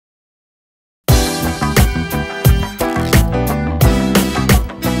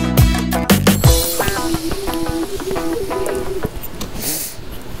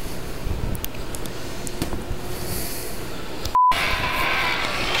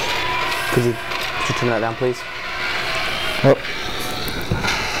Could you turn that down, please? Oh.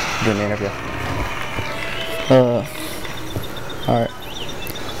 Doing the interview. Alright.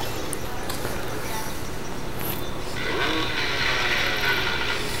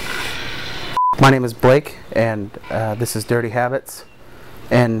 My name is Blake, and this is Dirty Habits.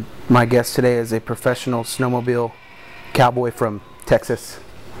 And my guest today is a professional snowmobile cowboy from Texas,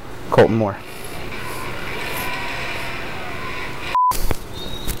 Colten Moore.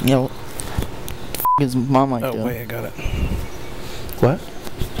 Yo, what is my mic doing? Oh, wait, I got it. What?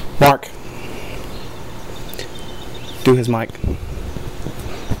 Mark. Do his mic.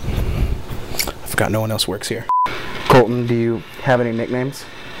 I forgot no one else works here. Colten, do you have any nicknames?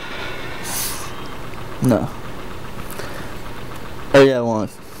 No. Oh yeah, one.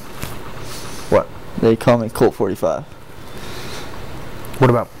 What? They call me Colt 45. What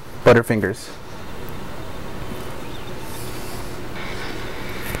about Butterfingers?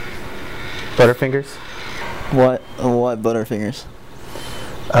 Butterfingers? What Butterfingers?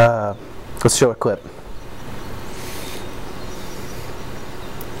 Let's show a clip.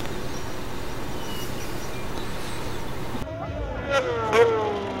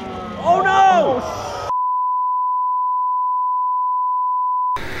 Oh no!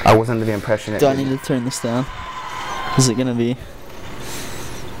 I was under the impression Do I need to turn this down? Is it gonna be?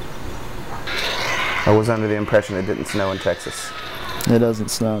 I was under the impression it didn't snow in Texas. It doesn't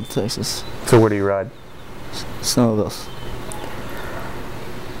snow in Texas. So where do you ride? Snowmobiles.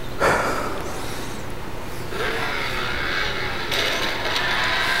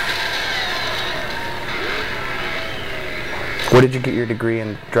 Where did you get your degree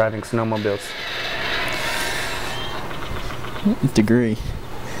in driving snowmobiles? Degree.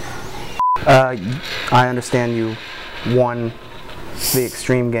 I understand you won the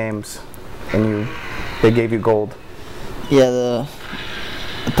Extreme Games, and they gave you gold. Yeah, the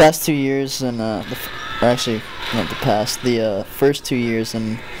past 2 years and or actually not the past, the first 2 years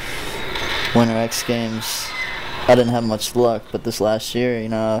in Winter X Games, I didn't have much luck. But this last year, you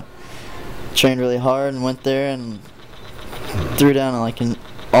know, I trained really hard and went there and threw down like an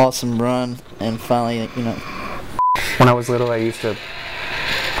awesome run, and finally, you know. When I was little, I used to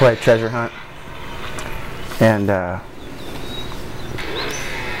play treasure hunt, and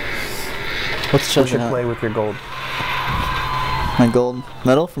What's you treasure should hunt? play with your gold. My gold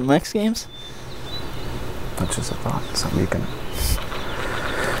medal from X Games? That's just a thought, something you can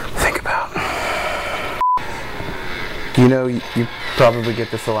think about. You know, you probably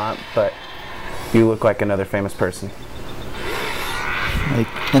get this a lot, but you look like another famous person. Like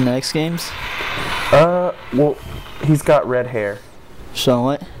in the X Games? Well, he's got red hair. Sean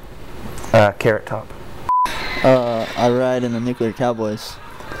what? Carrot Top. I ride in the Nuclear Cowboys.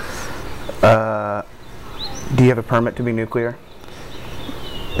 Do you have a permit to be nuclear?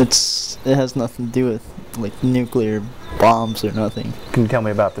 It has nothing to do with like nuclear bombs or nothing. Can you tell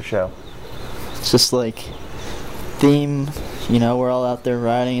me about the show? It's just like theme, you know, we're all out there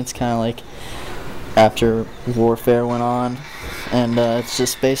riding. It's kind of like after warfare went on, and it's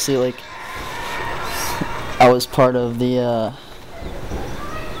just basically like I was part of the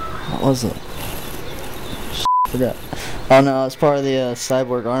what was it? I forgot. Oh no, I was part of the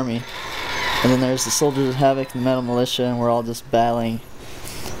Cyborg Army, and then there's the Soldiers of Havoc, the Metal Militia, and we're all just battling.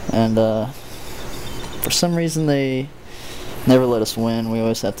 And for some reason they never let us win. We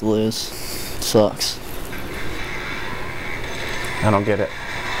always have to lose. Sucks. I don't get it.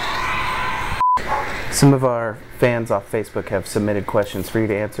 Some of our fans off Facebook have submitted questions for you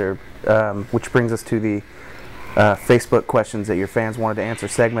to answer, which brings us to the Facebook questions that your fans wanted to answer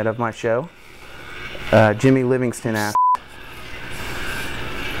segment of my show. Jimmy Livingston asks,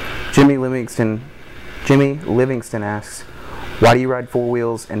 why do you ride four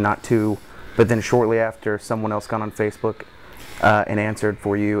wheels and not two? But then shortly after, someone else got on Facebook and answered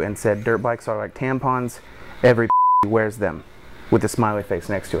for you and said, dirt bikes are like tampons, every wears them, with a smiley face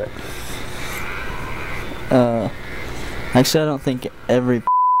next to it. Actually, I don't think every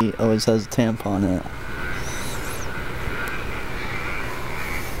always has a tampon in it.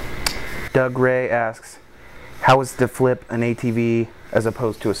 Doug Ray asks, how is to flip an ATV as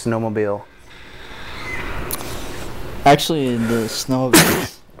opposed to a snowmobile? Actually, the snowmobile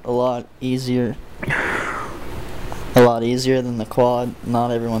is a lot easier than the quad.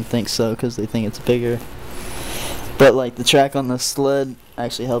 Not everyone thinks so because they think it's bigger. But like the track on the sled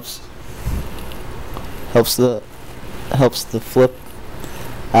actually helps the flip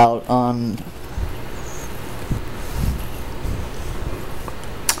out on.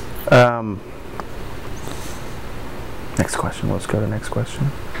 Next question. Let's go to the next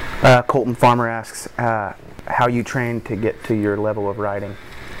question. Colten Farmer asks how you train to get to your level of riding.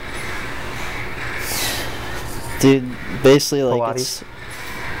 Dude, basically like Pilates? it's...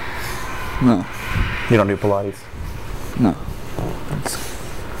 No. You don't do Pilates? No.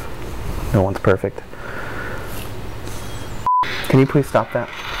 No one's perfect. Can you please stop that?